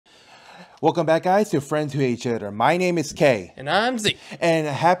Welcome back, guys, to Friends Who Hate Each Other. My name is Kay. And I'm Z. And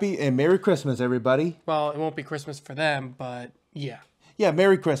happy and Merry Christmas, everybody. Well, it won't be Christmas for them, but yeah. Yeah,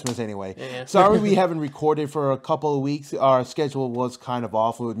 Merry Christmas anyway. Yeah. Sorry we haven't recorded for a couple of weeks. Our schedule was kind of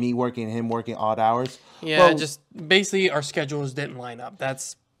off with me working and him working odd hours. Yeah, but, just basically our schedules didn't line up.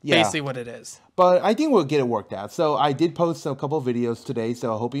 That's basically what it is. But I think we'll get it worked out. So I did post a couple of videos today,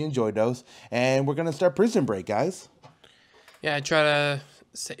 so I hope you enjoyed those. And we're going to start Prison Break, guys. Yeah, I try to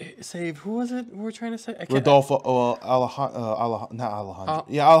save, who was it we're trying to say? Rodolfo, Alejandro.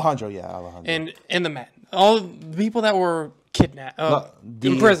 Alejandro. And the men. All the people that were kidnapped,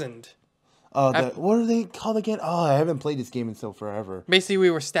 imprisoned. What are they called again? Oh, I haven't played this game in so forever. Basically, we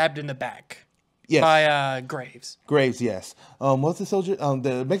were stabbed in the back. Yes. By Graves. Graves, yes. What's the soldier?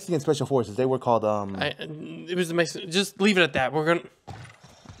 The Mexican Special Forces. They were called. It was the Mexican. Just leave it at that. We're gonna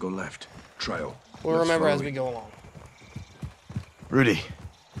go left. Trail. We'll remember as we go along. Rudy,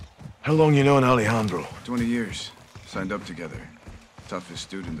 how long you known Alejandro? 20 years. Signed up together. Toughest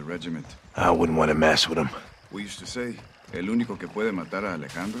dude in the regiment. I wouldn't want to mess with him. We used to say, el único que puede matar a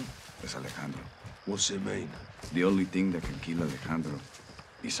Alejandro es Alejandro. What's it mean? The only thing that can kill Alejandro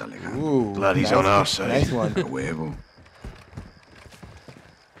is Alejandro. Ooh, glad he's on our side. Nice one. A huevo.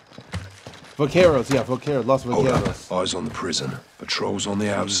 Vaqueros, yeah, Vaqueros, Los Vaqueros. Eyes on the prison. Patrols on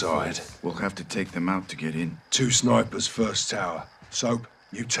the outside. We'll have to take them out to get in. 2 snipers, first tower. Soap,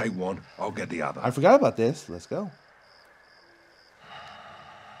 you take one, I'll get the other. I forgot about this. Let's go.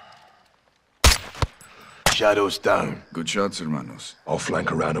 Shadows down. Good shots, hermanos. I'll flank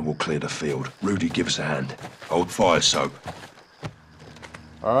around and we'll clear the field. Rudy, give us a hand. Hold fire, Soap.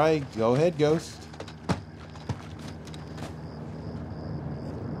 All right, go ahead, Ghost.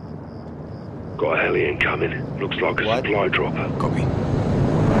 Got a heli incoming. Looks like a supply dropper. Copy.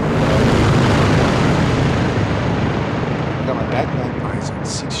 I got my backpack. Eyes on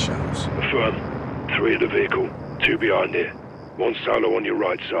 6 shadows. Affirm. 3 at the vehicle. 2 behind it. 1 solo on your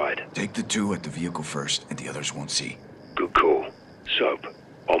right side. Take the 2 at the vehicle first, and the others won't see. Good call. Soap.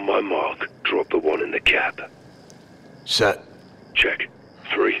 On my mark, drop the 1 in the cab. Set. Check.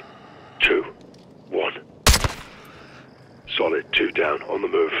 3, 2, 1. Solid. 2 down. On the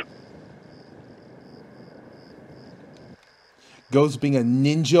move. Ghost being a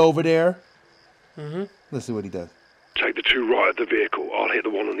ninja over there. Mm-hmm. Let's see what he does. Take the 2 right at the vehicle. I'll hit the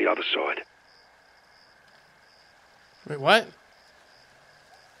 1 on the other side. Wait, what?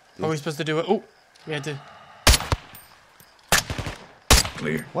 Are we supposed to do it? Oh, we had to.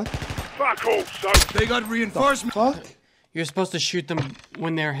 Clear. What? Fuck all, Soap. They got reinforcements. Fuck? You're supposed to shoot them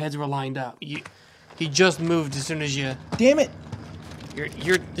when their heads were lined up. He just moved as soon as you. Damn it!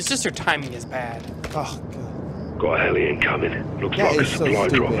 It's just your timing is bad. Oh god. Got a heli incoming. Looks That like a is so supply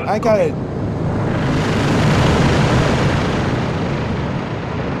stupid. dropper. I got it.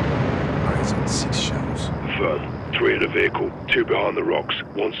 Eyes on 6 shadows. Affirm. 3 at the vehicle. 2 behind the rocks.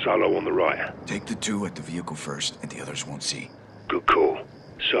 1 solo on the right. Take the 2 at the vehicle first, and the others won't see. Good call.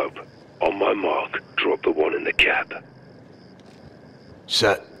 Soap. On my mark, drop the 1 in the cab.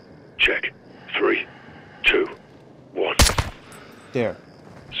 Set. Check. 3, 2, 1. There.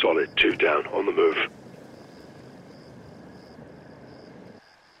 Solid. 2 down. On the move.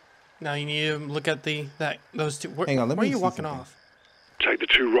 Now you need to look at those 2. Hang on, let why me are you see walking something. off? Take the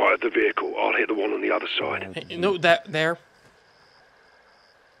 2 right at the vehicle. I'll hit the 1 on the other side. Hey, no, there.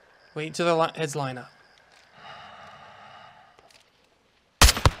 Wait till the heads line up.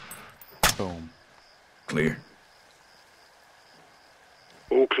 Boom. Clear.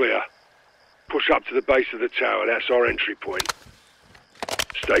 All clear. Push up to the base of the tower. That's our entry point.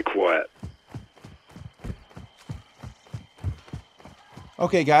 Stay quiet.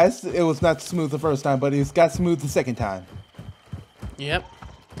 Okay, guys, it was not smooth the first time, but it got smooth the second time. Yep.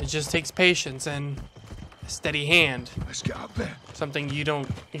 It just takes patience and a steady hand. Let's get up there. Something you don't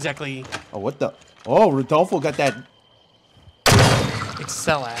exactly Oh, what the? Oh, Rodolfo got that.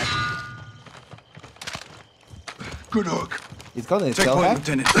 excel at. Good hook. He's called an Take Excel point, hack?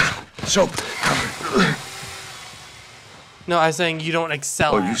 Lieutenant. Soap, cover. No, I was saying you don't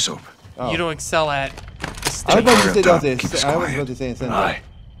excel at. You soap. You don't excel at. I was about to say Keep this. us I was quiet. about to say something. Aye.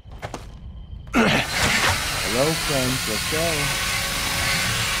 Hello, friends. Let's go.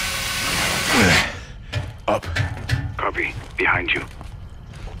 Up. Copy. Behind you.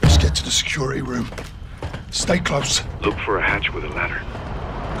 Let's get to the security room. Stay close. Look for a hatch with a ladder.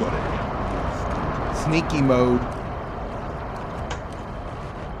 Got it. Sneaky mode.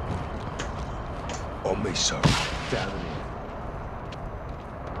 On me, Soap. Down.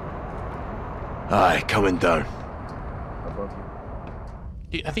 Aye, coming down.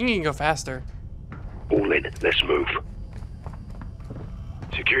 I think you can go faster. All in. Let's move.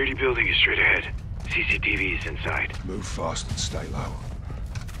 security building is straight ahead. CCTV is inside. Move fast and stay low.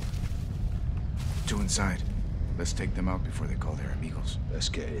 2 inside. Let's take them out before they call their amigos. Let's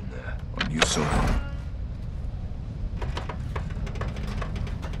get in there. On you, Soto.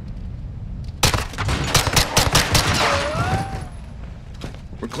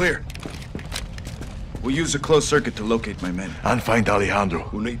 We're clear. We'll use a closed circuit to locate my men. And find Alejandro.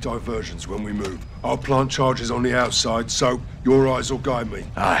 We'll need diversions when we move. I'll plant charges on the outside, so your eyes will guide me.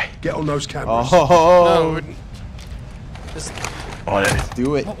 Aye. Get on those cameras. Oh, No, just, On it. let's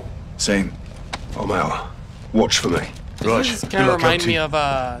do it. Same. I'm out. Watch for me. this kind of remind me of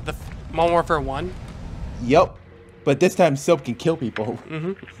the Modern Warfare 1. Yep. But this time Soap can kill people.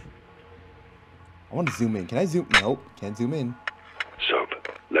 Mm-hmm. I want to zoom in. Can I zoom? Nope. Can't zoom in. Soap,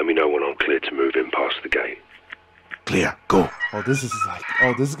 let me know when I'm clear to move in past the gate. Clear. Go. Oh, this is like.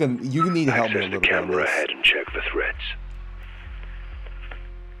 Oh, this is gonna. You need to help me a Access the little bit on camera this. ahead and check for threats.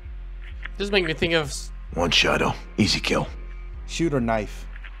 Just make me think of. One shadow. Easy kill. Shoot or knife.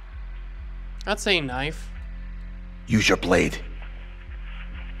 I'd say knife. Use your blade.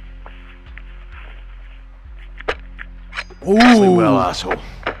 Ooh. Play well, asshole.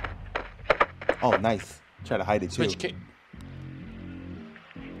 Oh, nice. Try to hide it too. Switch.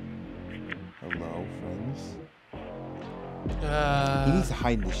 Hello, friends. Uh, He needs to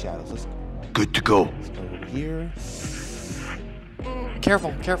hide in the shadows. Good to go. Let's go over here.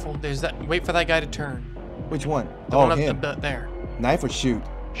 Careful, careful. There's that. Wait for that guy to turn. Which one? The Oh, one him. up there. Knife or shoot?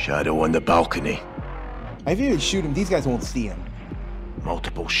 Shadow on the balcony. I figure shoot him. These guys won't see him.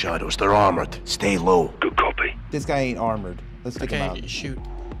 Multiple shadows. They're armored. Stay low. Good copy. This guy ain't armored. Let's take him Okay, out. shoot.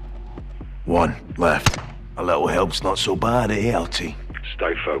 One left. A little help's not so bad, eh, LT?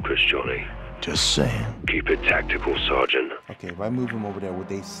 Stay focused, Johnny. Just saying. Keep it tactical, Sergeant. Okay, if I move him over there, what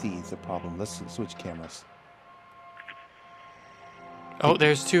they see is the problem. Let's switch cameras. Oh,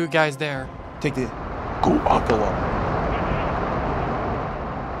 there's 2 guys there. Take the. Go up. Go up.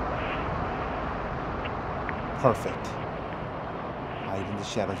 Perfect. Hide in the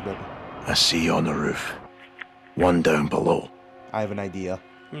shadows, baby. I see you on the roof. One down below. I have an idea.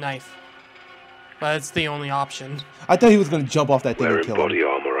 Knife. But it's the only option. I thought he was gonna jump off that thing and Wearing kill body him.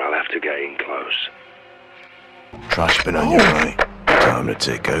 armor, I'll have to get in close. Trash bin on your right. Time to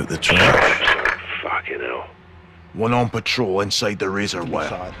take out the trash. Fucking hell. One on patrol inside the razor wire.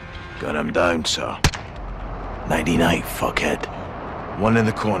 Shot. Got him down, sir. 99, fuckhead. One in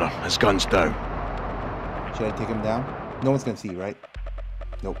the corner. His gun's down. Should I take him down? No one's gonna see, right?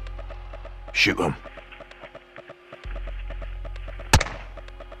 Nope. Shoot him.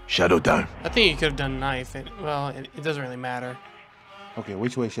 Shadow down. I think you could have done knife. It doesn't really matter. Okay,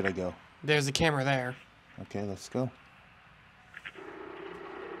 which way should I go? There's a camera there. Okay, let's go.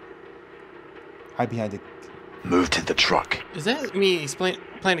 Hide behind it. Move to the truck. Is that me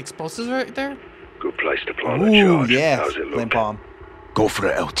playing explosives right there? Good place to plant a Ooh, charge. yeah. How's it Flint look? bomb. Go for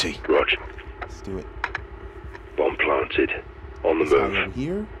it, LT. Roger. Let's do it. Bomb planted. On the Let's hide move. over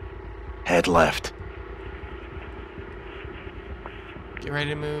here. Head left. Get ready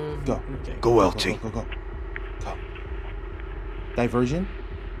to move. Go. Okay. Go, Go, LT. go, go, go. Go. Diversion.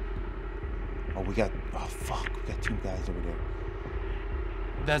 Oh, we got. Oh, fuck. We got 2 guys over there.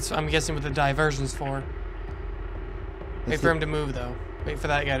 That's, I'm guessing, what the diversion's for. Wait Let's for hit- him to move, though. Wait for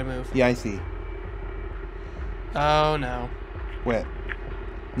that guy to move. Yeah, I see. Oh, no. Where?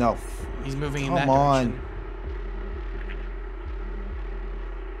 No. He's moving in Come that on. direction.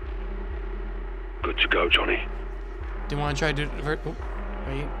 Good to go, Johnny. Do you want to try to divert? Oh,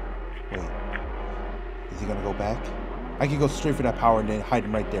 wait. Wait. Is he gonna go back? I could go straight for that power and then hide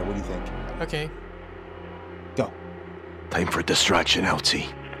him right there. What do you think? Okay. Go. Time for distraction, LT.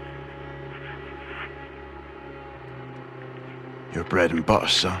 Your bread and butter,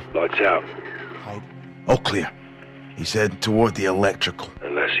 sir. Lights out. Hide. All clear. He's heading toward the electrical.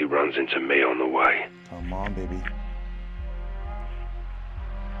 Unless he runs into me on the way. Come on, baby.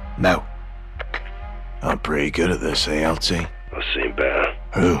 Now. I'm pretty good at this, eh, LT? I've seen better.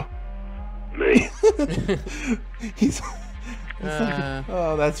 Who? Me. He's.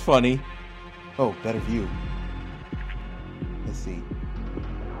 Oh, that's funny. Oh, better view. Let's see.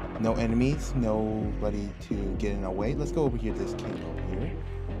 No enemies. Nobody to get in our way. Let's go over here. This cave over here.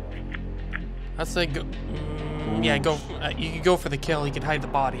 I'd say go. Yeah, go. You could go for the kill. You could hide the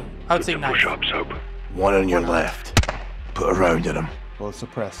body. I would say Good to knife. push up, Soap. One on your One on. left. Put a round in him. Well, it's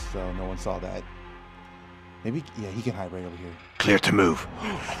suppressed, so no one saw that. Maybe. Yeah, he can hide right over here. Clear to move.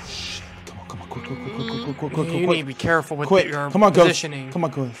 Come on, come on, quick, quick, quick, quick, quick, quick, quick, You quick. need to be careful with Quick. your Come on, Ghost. positioning. Come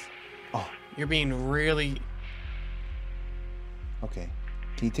on, Ghost. Oh, You're being really. okay.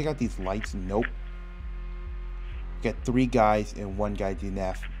 Can you take out these lights? Nope. Got 3 guys and 1 guy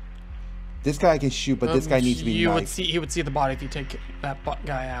DNF. This guy can shoot, but this guy needs to be knifed. He would see the body if you take that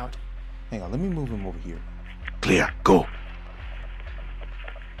guy out. Hang on, let me move him over here. Clear. Go.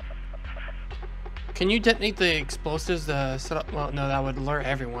 Can you detonate the explosives to set up? Well, no, that would alert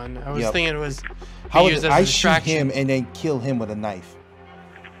everyone. I was thinking it was. How would used as a I shoot distraction. him and then kill him with a knife?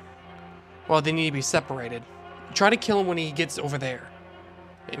 Well, they need to be separated. Try to kill him when he gets over there.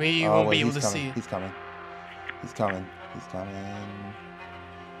 Maybe you won't be able to see. He's coming. He's coming. He's coming.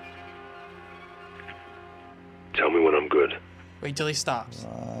 Tell me when I'm good. Wait till he stops.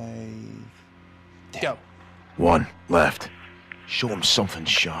 Right. Go. 1 left. Show him something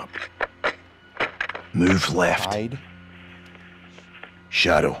sharp. Move left. Hide.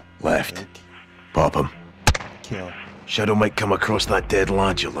 Shadow left. Take. Pop him. Kill. Shadow might come across that dead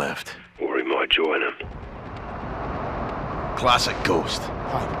lad you left. Or he might join him. Classic ghost.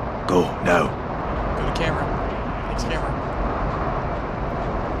 Hide. Go now. Go to camera. Next camera.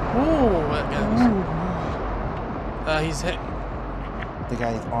 Ooh, that guy. He's hit. The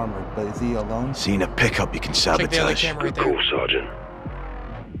guy is armored, but is he alone? Seen a pickup you can sabotage. Check the other camera right there. Sergeant.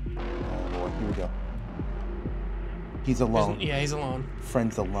 Oh boy, here we go. He's alone. Yeah, he's alone.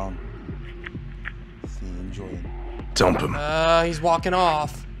 Friend's alone. Let's see, enjoying. Dump him. He's walking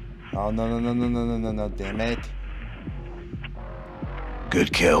off. Oh no, damn it.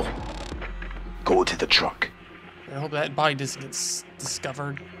 Good kill. Go to the truck. I hope that body doesn't get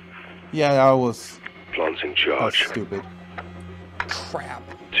discovered. Yeah, I was. Planting That's charge. stupid. Crap.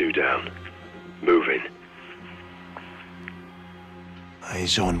 2 down. Moving.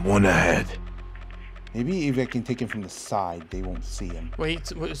 Eyes on 1 ahead. Maybe if I can take him from the side, they won't see him. Wait,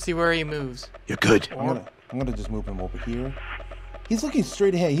 see where he moves. You're good. I'm gonna just move him over here. He's looking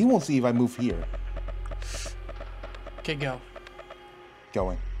straight ahead. He won't see if I move here. Okay, go.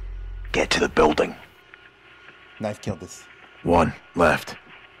 Going. Get to the building. Knife killed this. 1 left.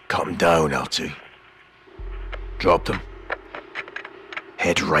 Cut him down, LT. Dropped him.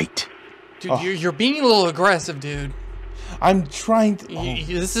 Head right. Dude, you're being a little aggressive, dude. I'm trying to.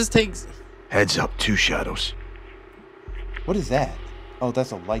 This just takes. Heads up, 2 shadows. What is that? Oh, that's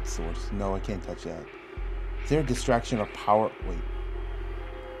a light source. No, I can't touch that. Is there a distraction or power? Wait.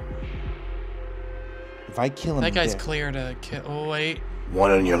 If I kill him, That guy's dead. clear to kill. Oh wait. 1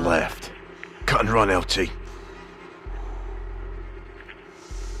 on your left. Cut and run, LT.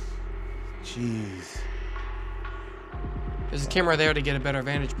 Jeez. There's a camera there to get a better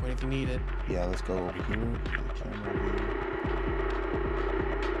vantage point if you need it. Yeah, let's go over here. Camera over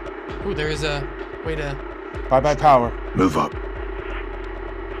here. Ooh, there is a way to. Bye power. Move up.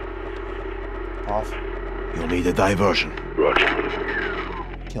 Off. You'll need a diversion. Roger.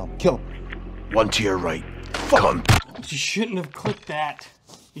 Kill him. Kill him. 1 to your right. Cut him. You shouldn't have clicked that.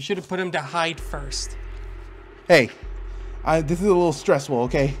 You should have put him to hide first. Hey, this is a little stressful,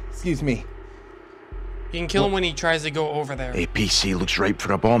 okay? Excuse me. You can kill him when he tries to go over there. APC looks ripe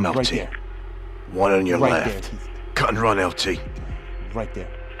for a bomb, LT. Right there. 1 on your Right left. there. Cut and run, LT. Right there.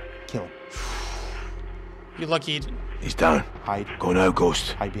 Kill him. You're lucky. He's down. Hide. Go now,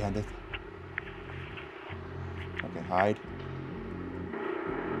 Ghost. Hide behind it. Okay, hide.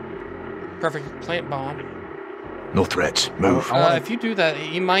 Perfect. Plant bomb. No threats. Move. If you do that,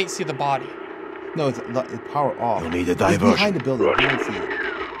 you might see the body. No, it's power off. You'll need a It's diversion. behind the building. You can't see it.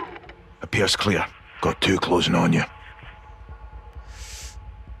 Appears clear. Got 2 closing on you.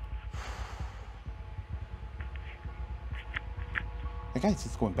 That guy's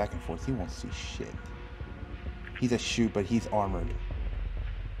just going back and forth. He won't see shit. He's a shoot, but he's armored.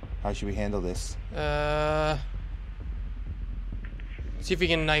 How should we handle this? See if you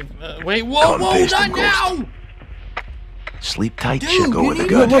can knife. Wait, whoa, Cut and paste not him, Ghost. now! Sleep tight, Dude, Chico, you with a need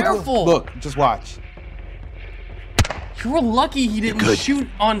gun. to- Careful. Look, just watch. You were lucky he didn't good. shoot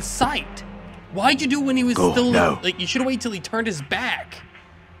on sight. Why'd you do when he was Go still now. like? You should have waited till he turned his back.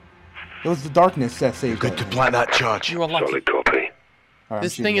 It was the darkness that saved Good to him. plant that charge. You were lucky. Solid copy. All right, I'm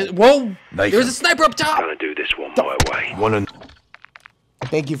This shooting thing is. it. Whoa! Knife There's him. a sniper up top. Gonna do this one my way. 1 on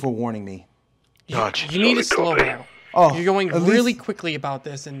Thank you for warning me. charge. You need to Solid slow copy. down. Oh, You're going at really least quickly about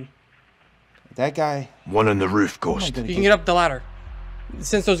this, and that guy. 1 on the roof, Oh my Ghost. goodness. you can get up the ladder.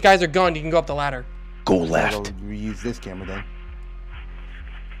 Since those guys are gone, you can go up the ladder. Go I'll left. reuse this camera then.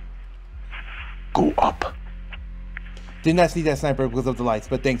 Go up. Did not see that sniper because of the lights,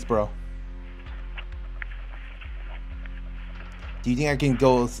 but thanks, bro. Do you think I can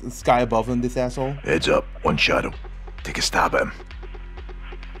go sky above him, this asshole? Heads up. 1 shadow. Take a stab at him.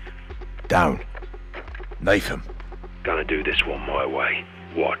 Down. Knife him. Gonna do this one my way.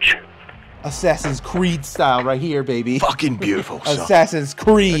 Watch. Assassin's Creed style right here, baby. Fucking beautiful, son. Assassin's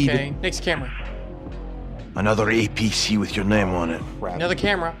Creed. Okay, next camera. Another APC with your name on it. Crap. Another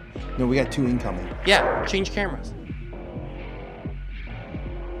camera. No, we got 2 incoming. Yeah, change cameras.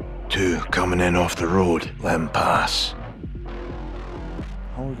 2 coming in off the road. Let them pass.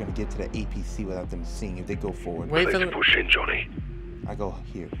 How are we gonna get to the APC without them seeing if they go forward? Wait for to them. push in, Johnny. I go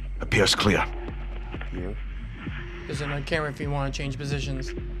here. Appears clear. Here. There's another camera if you want to change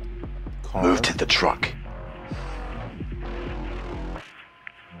positions. Car. Move to the truck.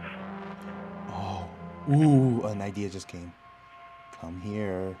 Oh. Ooh, an idea just came. Come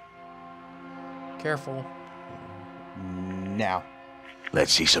here. Careful. Now.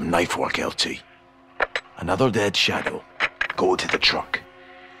 Let's see some knife work, LT. Another dead shadow. Go to the truck.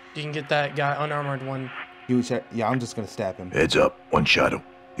 You can get that guy unarmored one. Yeah, I'm just gonna stab him. Heads up, one shadow.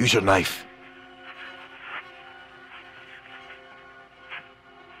 Use your knife.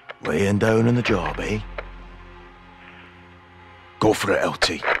 Laying down on the job, eh? Go for it,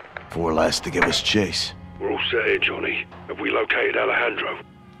 LT. 4 lads to give us chase. We're all set here, Johnny. Have we located Alejandro?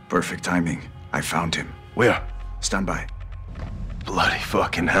 Perfect timing. I found him. Where? Stand by. Bloody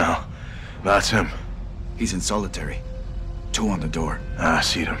fucking hell. That's him. He's in solitary. 2 on the door. Ah, I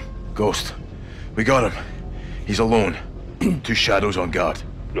see him. Ghost. We got him. He's alone. 2 shadows on guard.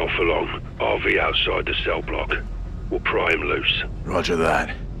 Not for long. RV outside the cell block. We'll pry him loose. Roger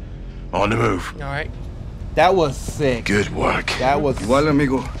that. On the move. All right. That was sick. Good work. That was. Igual,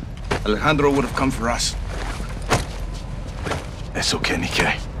 amigo. Alejandro would have come for us. Eso que ni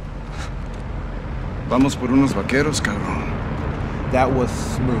que. Vamos por unos vaqueros, cabrón. That was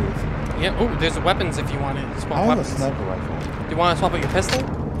smooth. Yeah. Oh, there's weapons if you want to swap I have weapons. a sniper rifle. Do you want to swap out your pistol?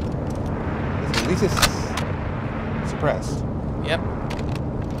 At least it's suppressed. Yep.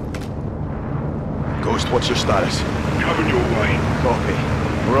 Ghost, what's your status? Coming your way. Copy.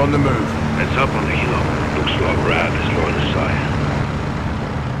 We're on the move. Heads up on the helo. Looks like Rab is line of sight.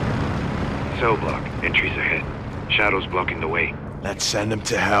 Cell block. Entries ahead. Shadows blocking the way. Let's send them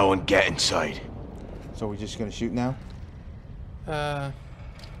to hell and get inside. So we're just gonna shoot now? Uh.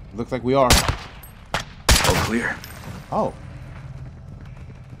 Looks like we are. All clear. Oh.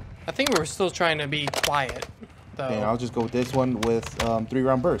 I think we're still trying to be quiet, though. Okay, I'll just go with this one with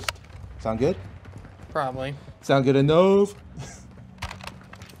 3-round burst. Sound good? Probably. Sound good enough?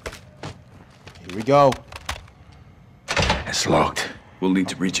 Here we go. It's locked. We'll need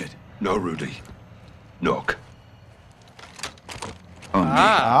to reach it. No, Rudy. Knock. On me.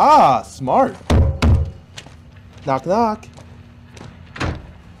 Ah, smart. Knock, knock.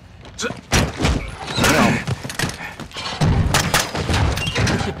 Damn.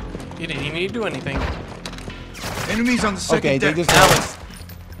 You didn't even need to do anything. Enemies on the second Okay, they deck. just. Now it's.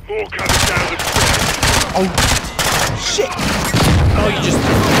 More coming down the stairs. Oh, shit. Oh, you just.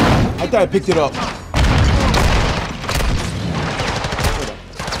 I thought I picked it up.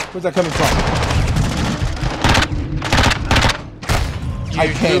 Where's that coming from? You I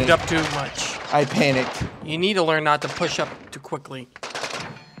moved panicked. up too much. I panicked. You need to learn not to push up too quickly.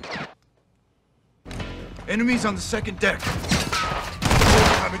 Enemies on the second deck.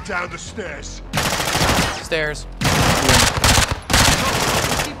 More coming down the stairs. Stairs.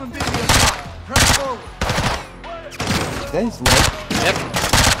 Keep them busy as well. Press forward. That is leg. Yep.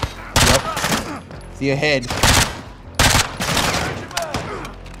 Yep. See ahead.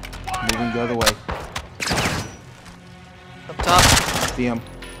 Moving the other way. Up top. See him.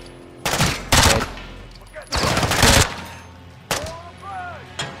 Dead.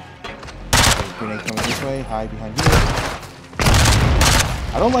 Grenade coming this way. Hide behind here.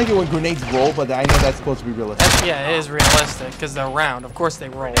 I don't like it when grenades roll, but I know that's supposed to be realistic. Yeah, it is realistic because they're round. Of course they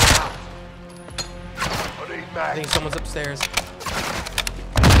roll. I think someone's upstairs. Is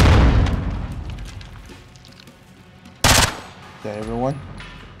that everyone?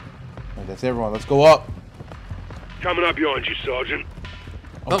 Oh, that's everyone. Let's go up. Coming up behind you, Sergeant.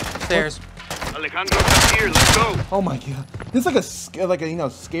 Oh, stairs. Alejandro's up here. Let's go. Oh my god. This is like a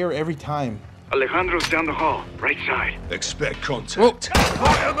scare every time. Alejandro's down the hall. Right side. Expect contact.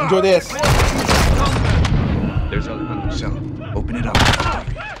 Enjoy this. There's Alejandro's cell. Open it up.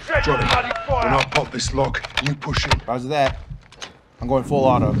 Johnny, when I pop this lock, you push it. How's that? I'm going full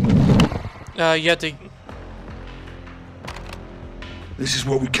auto. You have to. This is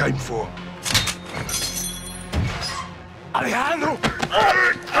what we came for. Alejandro!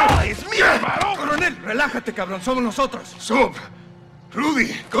 ¡Es mi hermano! Coronel, relájate, cabrón. Somos nosotros. Soap!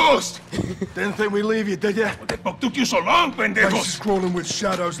 Rudy! Ghost! Didn't think we'd leave you, did ya? What the fuck took you so long, Place is pendejos? crawling with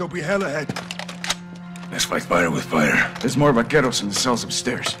shadows. There'll be hell ahead. Let's fight fire with fire. There's more vaqueros in the cells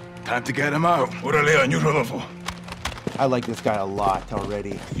upstairs. Time to get him out. Órale, on you, Rodolfo. I like this guy a lot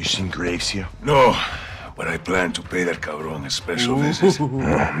already. You seen Graves here? No, but I plan to pay that cabron a special visit.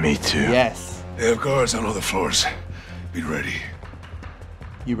 Me too. Yes. They have guards on all the floors. Be ready.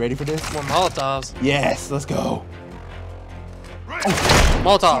 You ready for this? More Molotovs. Yes, let's go. Right. Oh,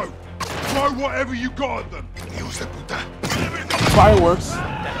 Molotov. Throw whatever you got at them. Fireworks.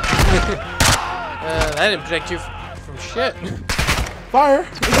 That didn't protect you from shit. Fire.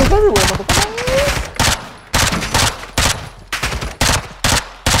 It goes everywhere, motherfucker.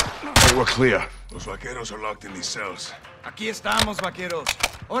 Hey, we're clear. Los vaqueros are locked in these cells. Aquí estamos, vaqueros.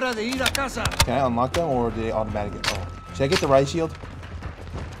 Hora de ir a casa. Can I unlock them or do they automatically? Oh, should I get the right shield?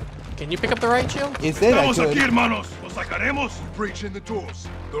 Can you pick up the right shield? It said I could. Aquí, hermanos. Los sacaremos. Breach in the doors.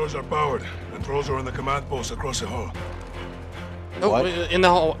 Doors are powered. Controls are in the command post across the hall. Oh, What? in the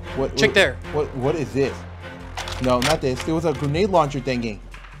hall. Check there. What is this? No, not this. There was a grenade launcher thingy.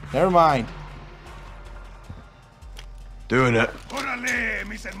 Never mind. Doing it.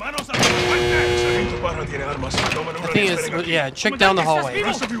 The thing is, yeah, check down the hallway.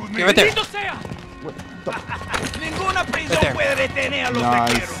 Yeah, right there. What the?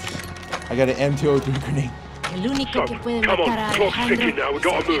 Nice. I got an M203 grenade. Come on, clock's ticking now. We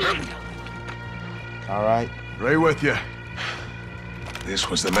gotta move. All right. Right with you. This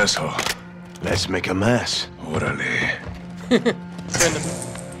was the mess hall. Let's make a mess. Orale.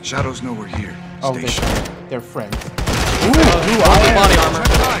 Shadows know we're here. Oh, Stay sharp. they're friends. Body armor.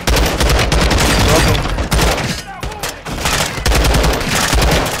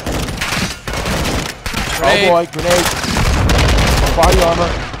 Oh boy, grenade. Body armor.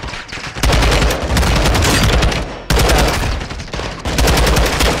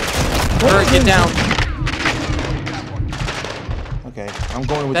 Bird, get down. Okay, I'm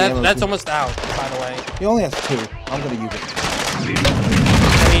going with That, the that's almost out, by the way. He only has 2. I'm gonna use it.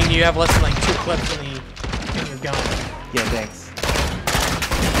 I mean, you have less than like 2 clips in your gun. Yeah, thanks.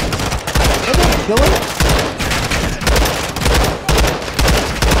 Am I gonna kill him?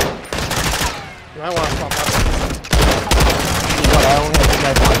 You might want to pump up. But I only have 2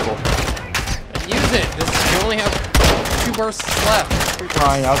 knife rifle. Use it. You only have 2 bursts left.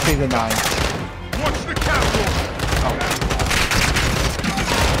 Fine, I'll take the 9. Watch the catwalk.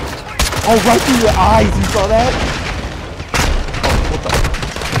 Oh, right through your eyes. You saw that? Oh, what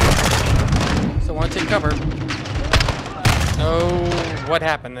the? So want to take cover. Oh, what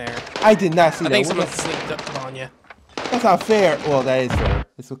happened there? I did not see I that. think someone sneaked up on you. That's not fair. Well, that is fair.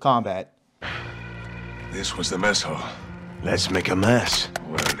 It's with combat. This was the mess hall. Let's make a mess.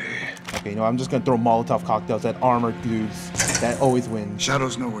 Orale. Okay, you know, I'm just gonna throw Molotov cocktails at armored dudes. That always wins.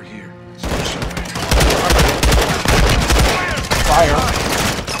 Shadows know we're here. Fire.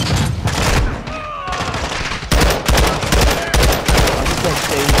 I'm just gonna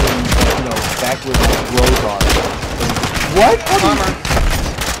stay in, you know, back where the rows are. What? Armor.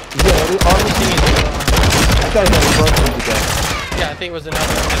 Yeah, the armor team. I thought he had a burn him to death. Yeah, I think it was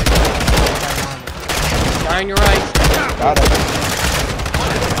another. Guy on your right. Got it.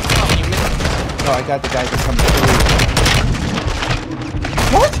 Oh, you missed. No, I got the guy that's coming through.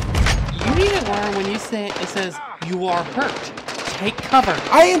 What? You need to learn when you say it says you are hurt. Take cover.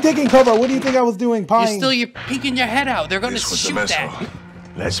 I am taking cover. What do you think I was doing? Pine. You're peeking your head out. They're gonna shoot that.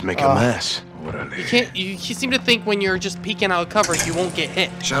 Let's make a mess. You can't. You seem to think when you're just peeking out cover, you won't get hit.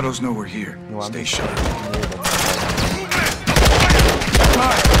 Shadows know we're here. No, Stay sharp.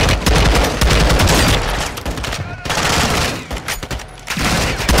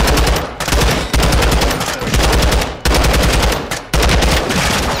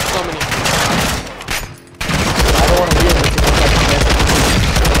 So many. I don't want to hear this.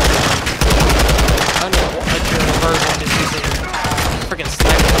 I don't know what your version just using freaking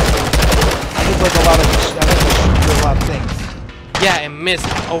sniper. I just like a lot of. I like to shoot a lot of things. Yeah, and miss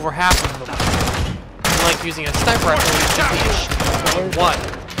over half of them. Unlike using a sniper rifle, you just need to shoot one.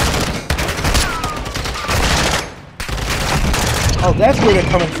 Oh, that's where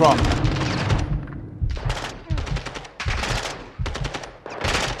they're coming from.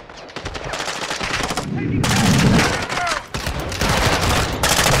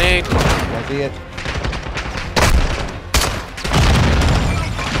 Grenade. I see it.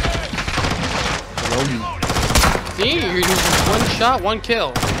 See, you're using 1 shot, 1 kill.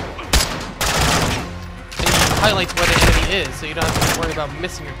 And it highlights where the enemy is, so you don't have to worry about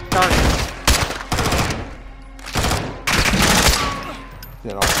missing your target. Is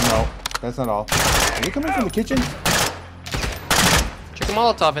that all? No, that's not all. Are you coming from the kitchen? Check a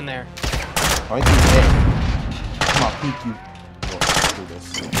Molotov in there. Oh, I think it. Come on, peek you. Oh, do this.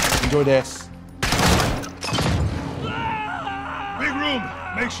 Enjoy this. Big room.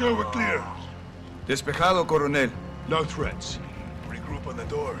 Make sure we're clear. Despejado, Coronel. No threats. Regroup on the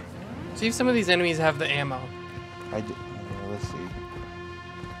door. See if some of these enemies have the ammo. Let's see.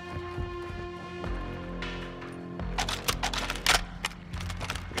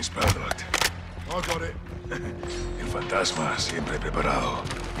 It's padlocked. I got it. El fantasma siempre preparado.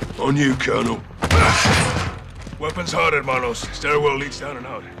 On you, Colonel. Weapons hard, hermanos. Stairwell leads down and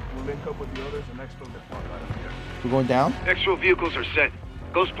out. We'll link up with the others and exfil the fuck out of here. We're going down? Exfil vehicles are set.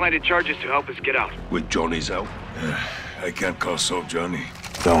 Ghost planted charges to help us get out. With Johnny's help. I can't call soap, Johnny.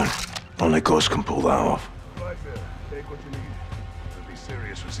 Don't. Only Ghost can pull that off. Right there. Take what you need. There'll be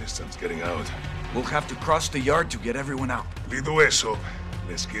serious resistance getting out. We'll have to cross the yard to get everyone out. Lead the way, Soap.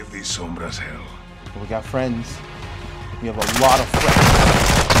 Let's give these sombras hell. We got friends. We have a lot of friends.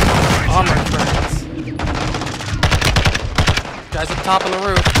 Armored friends. Guys up top on the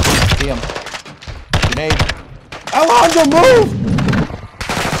roof. See him. Grenade. Alonzo, move!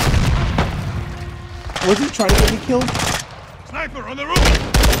 Was he trying to get me killed? Sniper on the roof!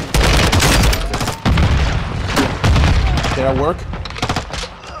 Did that work?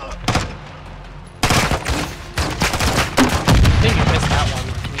 I think you missed that one.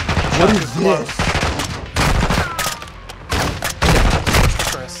 What is this?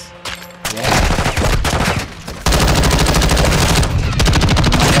 Chris. Yeah.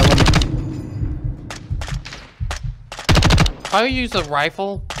 If I use a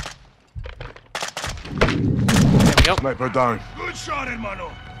rifle. There we go. Sniper down. Good shot,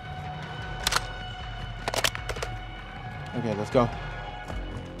 hermano. Okay, let's go.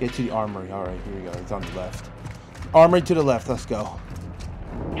 Get to the armory. Alright, here we go. It's on the left. Armory to the left. Let's go.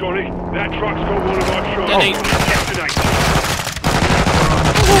 Johnny, that truck's got one of our trucks.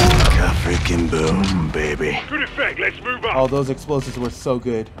 Freaking boom, baby. Good effect. Let's move up. Oh, those explosives were so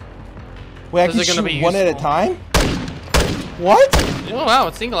good. Wait, I Those can are gonna shoot be one at a useful. time? What? Oh wow,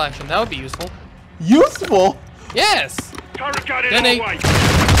 it's single action. That would be useful. Useful? Yes! Turret gun in Detonate. our way.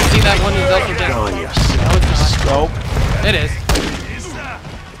 See that one is also down. On yourself. No, it's not. Nope. It is.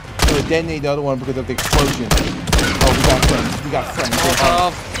 So we detonate the other one because of the explosion. Oh, we got friends. We got friends. We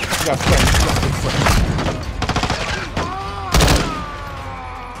got friends. We got big friends.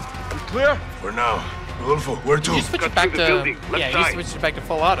 Clear? For now. Rodolfo, where to? You switch it Cut back through the to building, left yeah. side. You switch it back to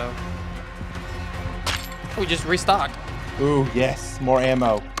full auto. We just restocked. Ooh, yes. More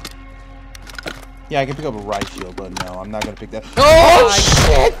ammo. Yeah, I can pick up a riot shield, but no, I'm not gonna pick that. Oh,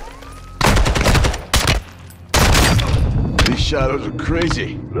 shit! These shadows are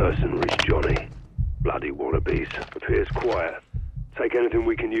crazy. Mercenaries, Johnny. Bloody wannabes. Appears quiet. Take anything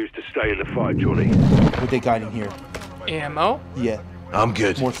we can use to stay in the fight, Johnny. What they got in here? Ammo Yeah. I'm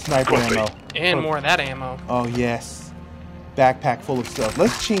good. More sniper ammo. and more of that ammo. Oh, yes. Backpack full of stuff.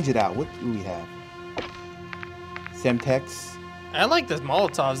 Let's change it out. What do we have? Semtex. I like the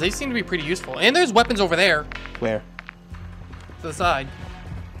Molotovs. They seem to be pretty useful. And there's weapons over there Where? to the side.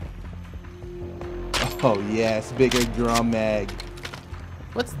 Oh, yes. Bigger drum mag.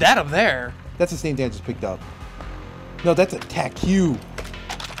 What's that up there? That's the same thing I just picked up. No, that's a TAC-Q.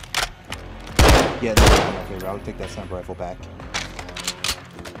 Yeah, that's not my favorite. I would take that sniper rifle back.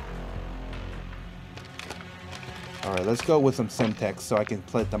 Alright, let's go with some Semtex so I can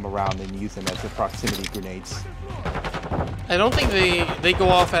plant them around and use them as the proximity grenades. I don't think they go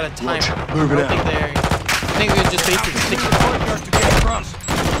off at a timer. Move it I think they're just basically sticky bombs. To get across.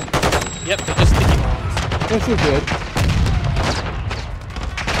 Yep, they're just sticky bombs. They're so good.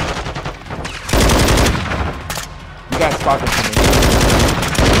 You gotta spot them for me.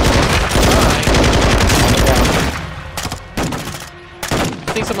 Alright. On the ground.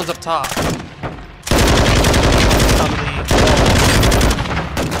 I think someone's up top.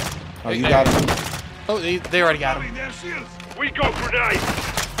 Oh, you got him. Oh, they already got him. We got grenades.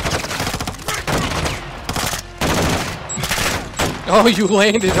 Oh, you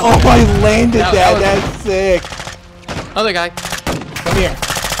landed. Oh, I landed that. That was- That's sick. Other guy. Come here.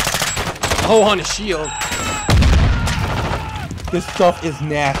 Oh, on a shield. This stuff is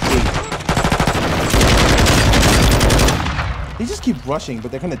nasty. They just keep rushing,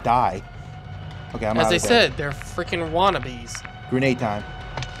 but they're gonna die. Okay, I'm As out I of there. said, they're freaking wannabes. Grenade time.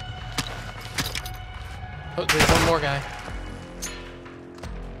 Oh, there's one more guy.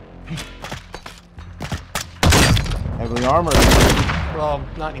 Heavily armored. Well,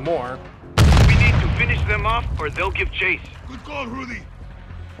 not anymore. We need to finish them off or they'll give chase. Good call, Rudy.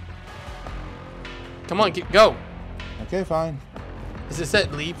 Come on, go. Okay, fine. As I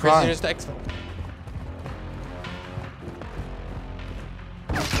said, lead prisoners to exfil.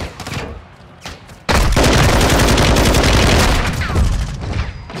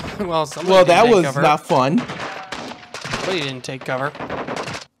 Well, somebody That didn't was take cover. not fun. Somebody didn't take cover.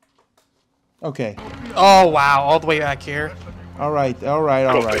 Okay. Oh wow, all the way back here. All right. All right.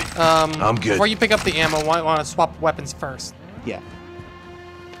 All right. I'm good. Before you pick up the ammo, you want to swap weapons first. Yeah.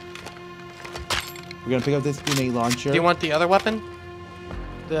 We're gonna pick up this grenade launcher. Do you want the other weapon?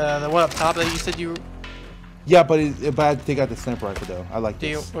 The one up top that you said you... Yeah, but I had to take out the sniper rifle, though. I like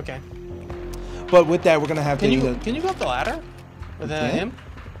this. Okay. But with that, we're going to have to... Can you go up the ladder? With him?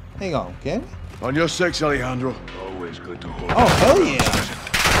 Hang on, can we? On your six, Alejandro. Always good to hold. Oh, hell yeah.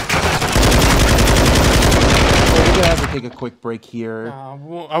 We're going to have to take a quick break here.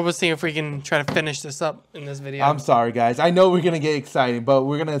 Well, I was seeing if we can try to finish this up in this video. I'm sorry, guys. I know we're going to get exciting, but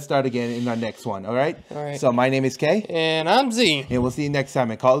we're going to start again in our next one, all right? All right. So my name is Kay. And I'm Z. And we'll see you next time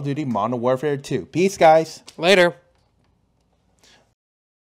in Call of Duty Modern Warfare 2. Peace, guys. Later.